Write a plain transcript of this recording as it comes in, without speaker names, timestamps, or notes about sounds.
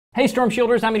Hey Storm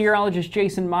Shielders, I'm meteorologist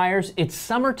Jason Myers. It's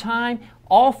summertime,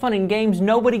 all fun and games,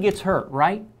 nobody gets hurt,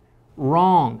 right?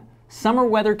 Wrong. Summer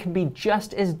weather can be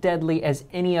just as deadly as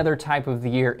any other type of the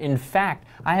year. In fact,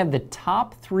 I have the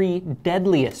top 3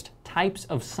 deadliest types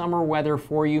of summer weather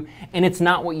for you, and it's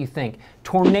not what you think.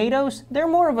 Tornadoes, they're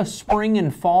more of a spring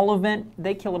and fall event.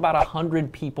 They kill about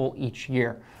 100 people each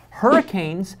year.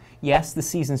 Hurricanes, yes, the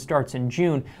season starts in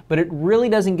June, but it really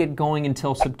doesn't get going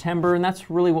until September, and that's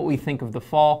really what we think of the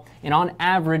fall. And on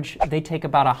average, they take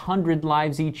about 100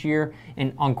 lives each year,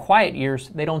 and on quiet years,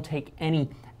 they don't take any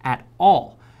at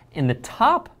all. In the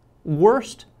top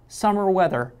worst summer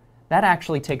weather, that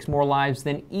actually takes more lives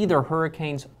than either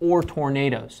hurricanes or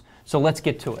tornadoes. So let's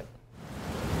get to it.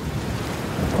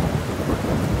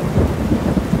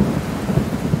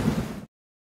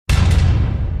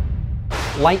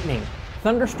 Lightning.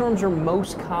 Thunderstorms are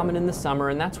most common in the summer,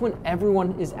 and that's when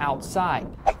everyone is outside.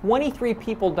 23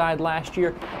 people died last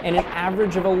year, and an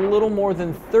average of a little more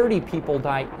than 30 people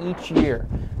die each year.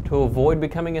 To avoid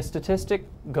becoming a statistic,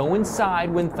 go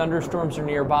inside when thunderstorms are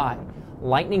nearby.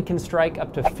 Lightning can strike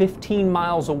up to 15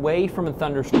 miles away from a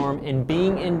thunderstorm, and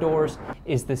being indoors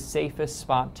is the safest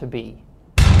spot to be.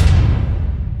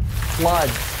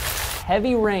 Floods.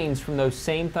 Heavy rains from those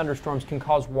same thunderstorms can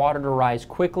cause water to rise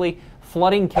quickly.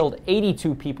 Flooding killed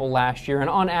 82 people last year, and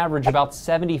on average, about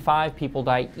 75 people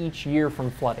die each year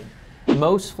from flooding.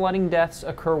 Most flooding deaths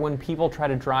occur when people try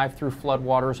to drive through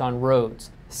floodwaters on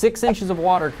roads. 6 inches of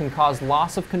water can cause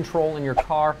loss of control in your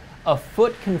car, a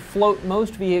foot can float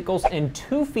most vehicles, and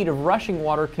 2 feet of rushing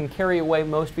water can carry away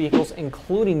most vehicles,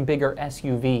 including bigger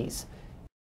SUVs.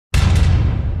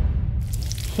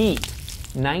 Heat.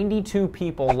 92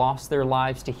 people lost their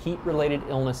lives to heat-related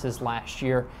illnesses last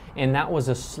year, and that was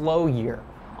a slow year.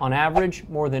 On average,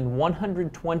 more than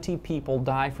 120 people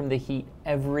die from the heat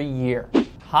every year.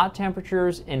 Hot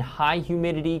temperatures and high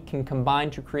humidity can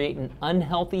combine to create an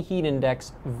unhealthy heat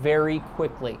index very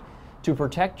quickly. To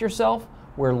protect yourself,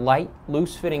 wear light,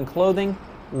 loose-fitting clothing,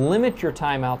 limit your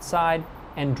time outside,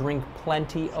 and drink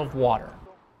plenty of water.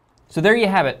 So there you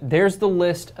have it. There's the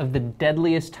list of the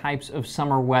deadliest types of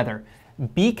summer weather.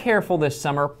 Be careful this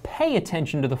summer, pay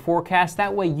attention to the forecast,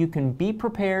 that way you can be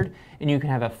prepared and you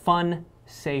can have a fun,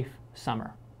 safe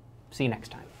summer. See you next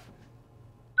time.